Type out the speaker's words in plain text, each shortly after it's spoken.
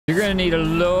gonna need a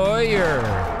lawyer.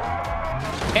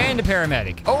 And a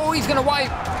paramedic. Oh, he's gonna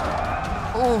wipe.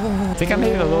 Oh, I think I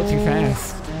made it a little too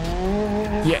fast.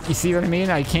 Yeah, you see what I mean?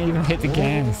 I can't even hit the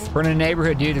gas. We're in a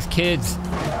neighborhood, dude. There's kids.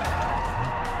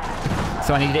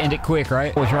 So I need to end it quick,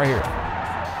 right? Oh, it's right here.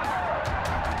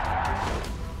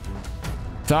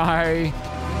 Sorry.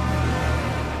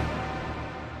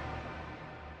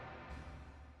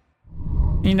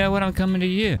 You know what? I'm coming to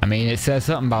you. I mean, it says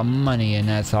something about money, and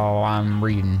that's all I'm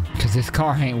reading. Because this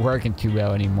car ain't working too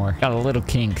well anymore. Got a little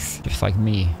kinks, just like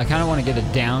me. I kind of want to get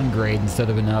a downgrade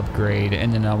instead of an upgrade,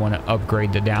 and then I want to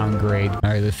upgrade the downgrade. All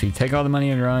right, let's see. Take all the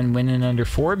money and run. Win in under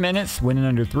 4 minutes. Win in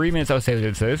under 3 minutes. I'll say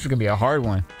this. So this is going to be a hard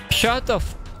one. Shut the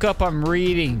f up. I'm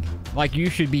reading like you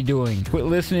should be doing. Quit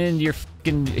listening to your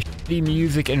fucking shitty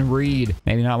music and read.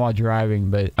 Maybe not while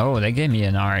driving, but oh, they gave me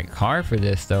an alright car for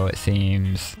this though, it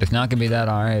seems. It's not gonna be that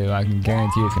alright. I can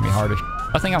guarantee it's gonna be hard as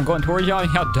I think I'm going towards y'all.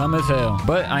 Y'all dumb as hell.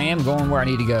 But I am going where I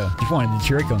need to go. Just wanted to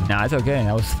trick them. Nah, it's okay.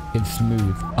 That was fucking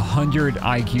smooth. 100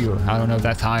 IQ. I don't know if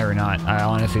that's high or not. I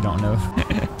honestly don't know.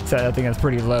 So I think that's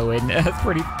pretty low, isn't it? That's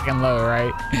pretty fucking low,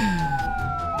 right?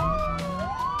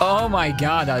 Oh my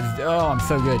god. Oh, I'm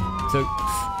so good. So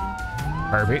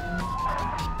perfect.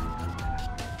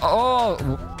 Oh,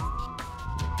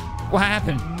 what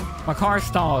happened? My car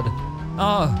stalled.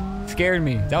 Oh, scared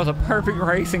me. That was a perfect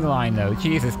racing line though.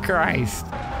 Jesus Christ.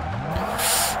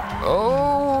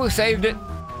 Oh, saved it.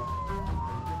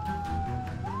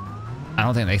 I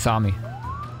don't think they saw me.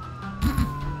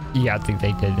 Yeah, I think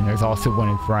they did. And there's also one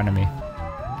in front of me.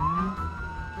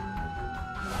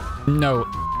 No.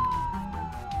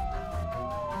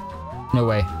 No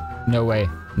way. No way.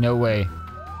 No way.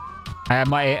 I have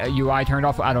my UI turned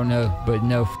off. I don't know, but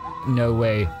no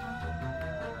way.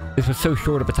 This was so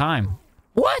short of a time.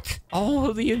 What? All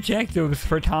of the objectives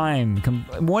for time.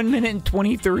 1 minute and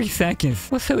 23 seconds.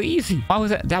 What's so easy? Why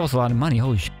was that? That was a lot of money.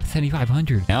 Holy shit.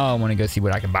 7,500. Now I want to go see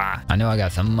what I can buy. I know I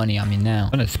got some money on me now.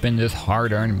 I'm going to spend this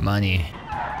hard-earned money.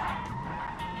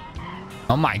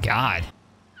 Oh my god.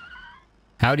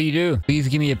 How do you do? Please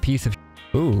give me a piece of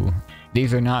ooh.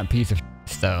 These are not piece of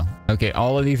though. Okay,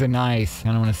 all of these are nice. I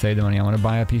don't want to save the money. I want to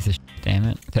buy a piece of damn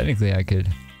it. Technically, I could.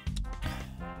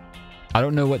 I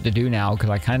don't know what to do now because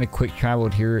I kind of quick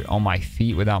traveled here on my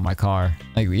feet without my car.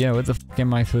 Like, yeah, what the fuck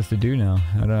am I supposed to do now?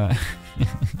 How do I...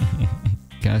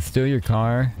 Can I steal your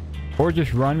car? Or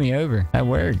just run me over? That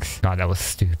works. God, that was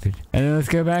stupid. And then let's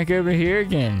go back over here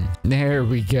again. There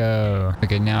we go.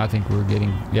 Okay, now I think we're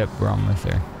getting... Yep, we're almost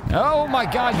there. Oh my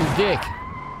god, you dick!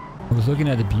 I was looking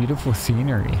at the beautiful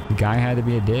scenery. The guy had to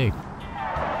be a dick.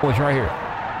 Oh, it's right here.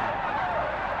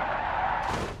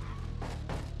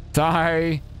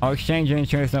 Sorry. I'll exchange your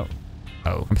insurance. No.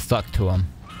 Oh, I'm stuck to him.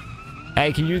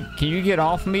 Hey, can you get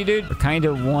off of me, dude? We're kind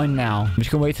of one now. I'm just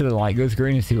gonna wait till the light goes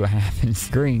green and see what happens.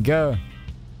 Green, go.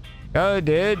 Go,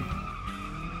 dude.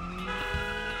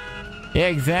 Yeah,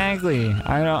 exactly.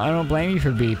 I don't blame you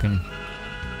for beeping.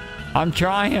 I'm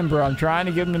trying, bro. I'm trying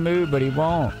to get him to move, but he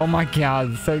won't. Oh my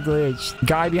god, it's so glitched.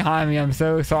 Guy behind me, I'm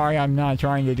so sorry. I'm not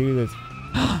trying to do this.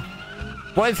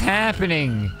 What's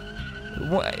happening?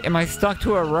 What? Am I stuck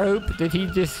to a rope? Did he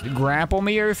just grapple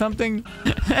me or something?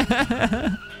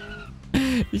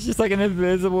 It's just like an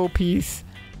invisible piece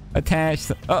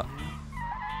attached. Oh.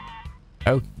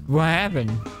 Oh, what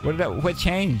happened? What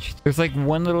changed? There's like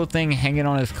one little thing hanging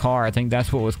on his car. I think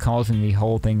that's what was causing the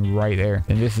whole thing right there.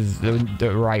 And this is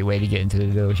the right way to get into the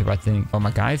dealership, I think. Oh,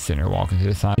 my guy's sitting there walking to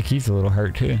the side. He's a little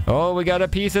hurt too. Oh, we got a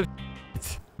piece of...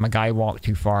 My guy walked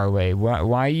too far away.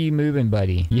 Why are you moving,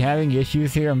 buddy? You having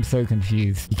issues here? I'm so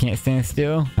confused. You can't stand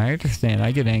still? I understand.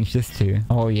 I get anxious too.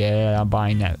 Oh yeah, I'm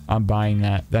buying that. I'm buying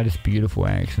that. That is beautiful,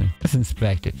 actually. Let's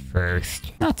inspect it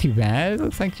first. Not too bad. It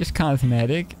looks like just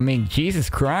cosmetic. I mean, Jesus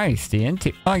Christ.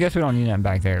 Oh, I guess we don't need that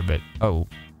back there, but... Oh.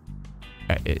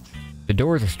 The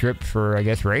doors are stripped for, I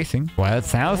guess, racing. Well, that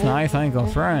sounds nice. I think on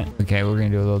front. Okay, we're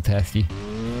gonna do a little testy.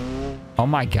 Oh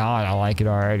my god, I like it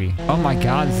already. Oh my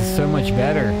god, this is so much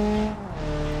better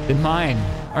than mine.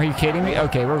 Are you kidding me?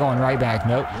 Okay, we're going right back.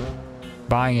 Nope.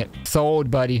 Buying it.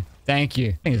 Sold, buddy. Thank you.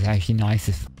 I think it's actually nice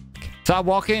as fuck. Stop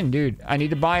walking, dude. I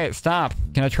need to buy it. Stop.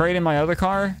 Can I trade in my other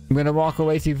car? I'm gonna walk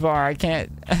away too far. I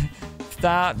can't.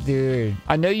 Stop, dude.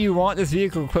 I know you want this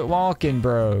vehicle. Quit walking,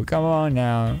 bro. Come on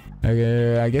now.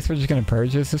 Okay, I guess we're just gonna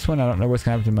purchase this one. I don't know what's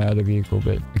gonna happen to my other vehicle,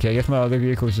 but okay, I guess my other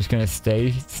vehicle is just gonna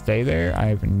stay there. I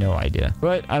have no idea,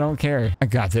 but I don't care. I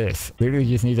got this. Literally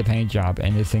just needs a paint job,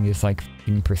 and this thing is like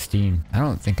fucking pristine. I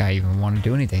don't think I even want to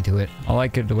do anything to it. I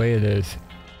like it the way it is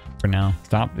for now.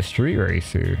 Stop the street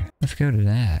racer. Let's go to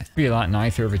that. It'd be a lot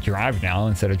nicer of a drive now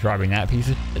instead of driving that piece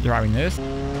of shit, driving this.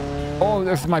 Oh,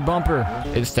 there's my bumper.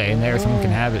 It's staying there. Someone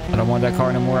can have it. I don't want that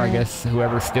car no more. I guess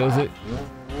whoever steals it,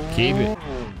 keep it.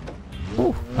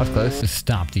 Ooh, that was close. To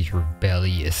stop these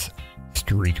rebellious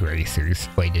street racers.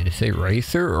 Wait, did it say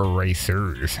racer or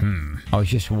racers? Oh,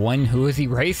 it's just one. Who is he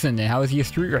racing and how is he a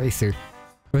street racer?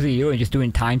 What's he doing? Just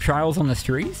doing time trials on the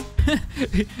streets?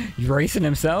 He's racing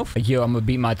himself? Like, yo, I'm gonna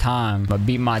beat my time. I'm gonna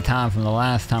beat my time from the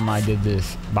last time I did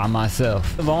this by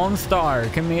myself. Lone Star,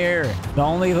 come here. The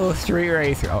only little street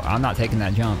racer. Oh, I'm not taking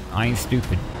that jump. I ain't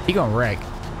stupid. He gonna wreck.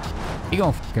 He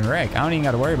gonna fucking wreck. I don't even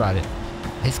gotta worry about it.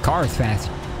 His car is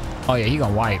fast. Oh yeah, he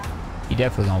gonna wipe. He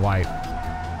definitely gonna wipe.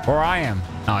 Or I am.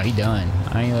 Oh, he done.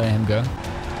 I ain't letting him go.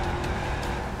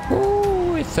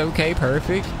 Ooh, it's okay,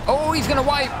 perfect. Oh, he's gonna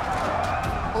wipe.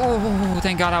 Oh,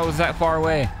 thank God I was that far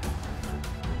away.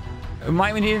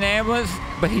 Might we need an ambulance,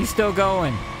 but he's still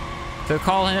going. So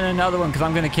call in another one because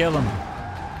I'm gonna kill him.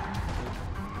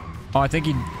 Oh, I think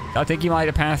he might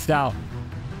have passed out.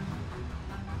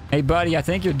 Hey, buddy, I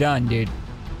think you're done, dude.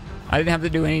 I didn't have to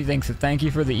do anything, so thank you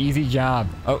for the easy job.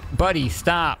 Oh, buddy,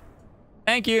 stop.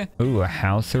 Thank you. Ooh, a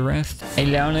house arrest. Hey,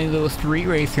 lonely little street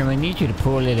racer, I need you to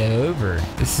pull it over.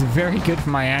 This is very good for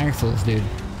my axles, dude.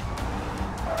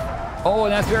 Oh,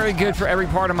 that's very good for every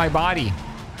part of my body.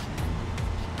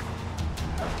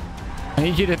 I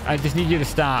just need you to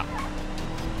stop.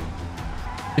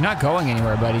 You're not going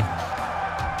anywhere, buddy.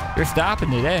 You're stopping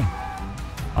today.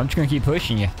 I'm just gonna keep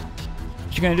pushing you.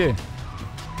 What you gonna do?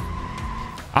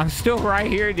 I'm still right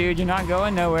here, dude. You're not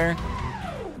going nowhere.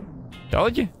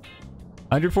 Told you.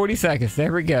 Under 40 seconds.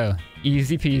 There we go.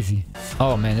 Easy peasy.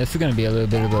 Oh, man. This is gonna be a little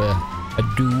bit of a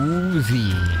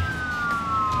doozy.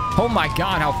 Oh my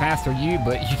God, how fast are you?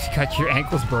 But you just got your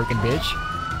ankles broken, bitch.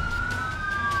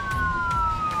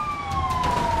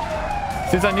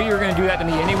 Since I knew you were gonna do that to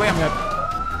me anyway, I'm gonna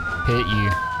hit you.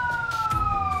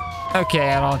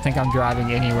 Okay, I don't think I'm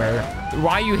driving anywhere.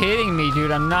 Why are you hitting me,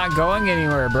 dude? I'm not going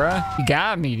anywhere, bruh. You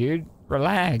got me, dude.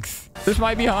 Relax. This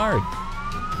might be hard.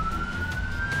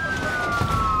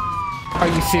 Are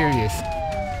you serious?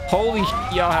 Holy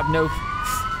shit, y'all have no...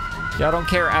 Y'all don't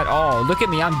care at all. Look at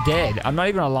me, I'm dead. I'm not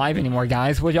even alive anymore,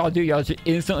 guys. What y'all do? Y'all just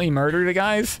instantly murder the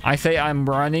guys? I say I'm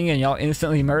running and y'all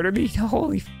instantly murder me?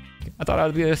 Holy f***. I thought I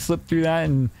was gonna slip through that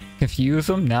and confuse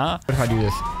them. Nah. What if I do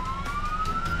this?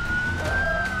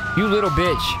 You little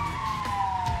bitch.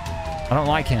 I don't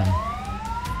like him.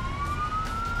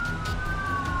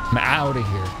 I'm out of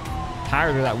here.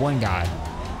 Tired of that one guy.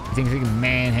 He thinks he can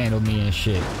manhandle me and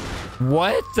shit.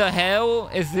 What the hell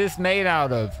is this made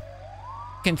out of?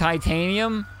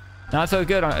 Titanium? Not so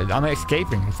good. I'm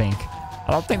escaping, I think. I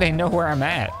don't think they know where I'm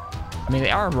at. I mean,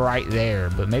 they are right there,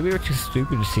 but maybe they're too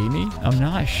stupid to see me. I'm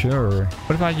not sure.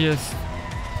 What if I just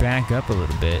back up a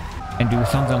little bit and do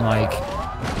something like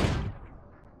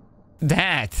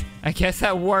that? I guess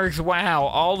that works. Wow,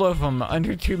 all of them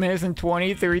under 2 minutes and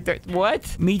 23.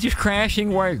 What? Me just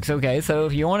crashing works. Okay, so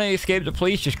if you want to escape the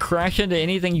police, just crash into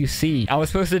anything you see. I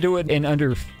was supposed to do it in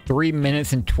under 3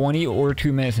 minutes and 20 or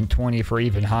 2 minutes and 20 for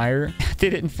even higher. I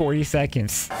did it in 40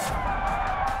 seconds.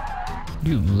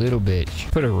 You little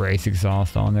bitch. Put a race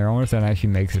exhaust on there. I wonder if that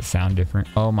actually makes it sound different.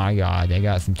 Oh my God, they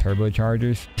got some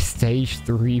turbochargers. Stage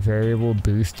 3 variable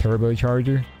boost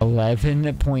turbocharger.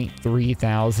 $11.3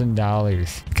 thousand.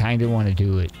 Kinda want to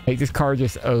do it. Like, this car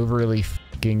just overly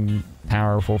fucking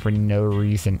powerful for no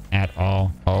reason at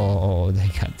all. Oh, they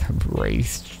got the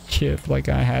race chip like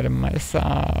I had in my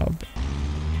Saab.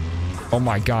 Oh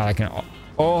my God, I can...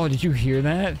 Oh, did you hear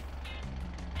that?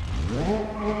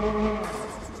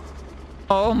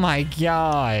 Oh my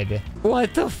God.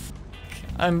 What the f...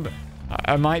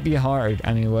 I might be hard.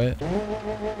 I mean, what?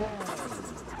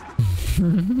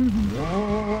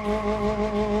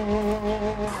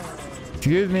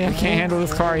 Excuse me, I can't handle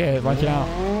this car yet. Watch out.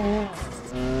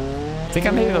 I think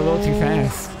I made it a little too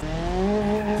fast.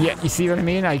 Yeah, you see what I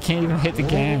mean? I can't even hit the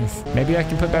gas. Maybe I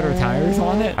can put better tires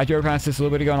on it. I drove past this a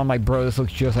little bit ago and I'm like, bro, this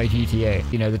looks just like GTA.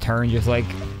 You know, the turn just like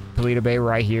Paleto Bay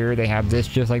right here. They have this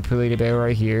just like Paleto Bay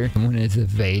right here. Someone is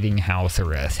evading house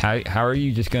arrest. How are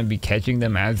you just going to be catching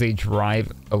them as they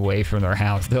drive away from their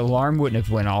house? The alarm wouldn't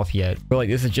have went off yet. But like,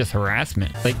 this is just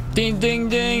harassment. Like, ding, ding,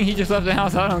 ding. He just left the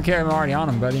house. I don't care. I'm already on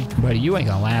him, buddy. Buddy, you ain't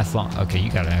gonna last long. Okay,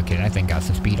 you got it. Okay, that thing got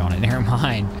some speed on it. Never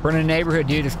mind. We're in a neighborhood,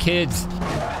 dude. It's kids.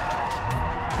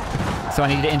 So I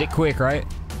need to end it quick, right?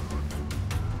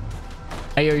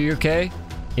 Hey, are you okay?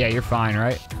 Yeah, you're fine,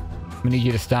 right? I'm gonna need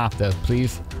you to stop, though,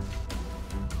 please.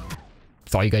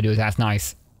 That's all you gotta do is ask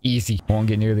nice. Easy. Won't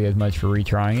get nearly as much for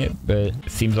retrying it, but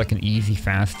it seems like an easy,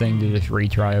 fast thing to just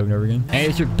retry over and over again. Hey,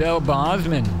 it's your Bill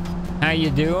Bosman. How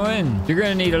you doing? You're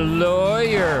gonna need a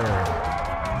lawyer.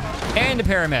 And a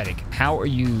paramedic. How are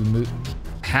you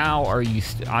How are you?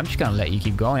 I'm just gonna let you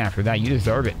keep going after that. You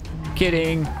deserve it.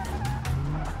 Kidding.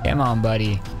 Come on,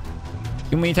 buddy.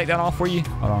 You want me to take that off for you?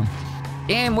 Hold on.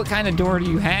 Damn, what kind of door do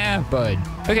you have, bud?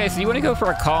 Okay, so you want to go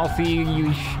for a coffee?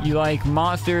 You like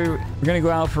Monster? We're gonna go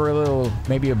out for a little,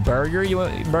 maybe a burger. You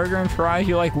want burger and fries?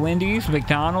 You like Wendy's,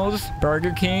 McDonald's,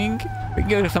 Burger King? We can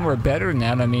go to somewhere better than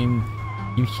that. I mean,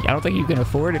 I don't think you can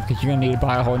afford it because you're gonna need to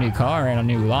buy a whole new car and a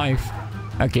new life.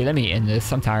 Okay, let me end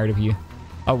this. I'm tired of you.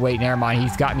 Oh wait, never mind.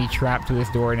 He's got me trapped to this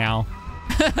door now.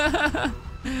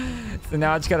 So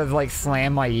now I just gotta like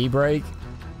slam my e-brake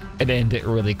and end it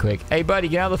really quick. Hey buddy,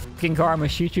 get out of the fucking car. I'm gonna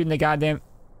shoot you in the goddamn...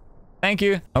 Thank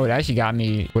you. Oh, it actually got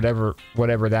me whatever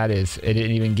that is. It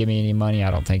didn't even give me any money,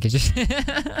 I don't think. It just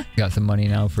got some money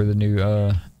now for the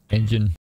new engine.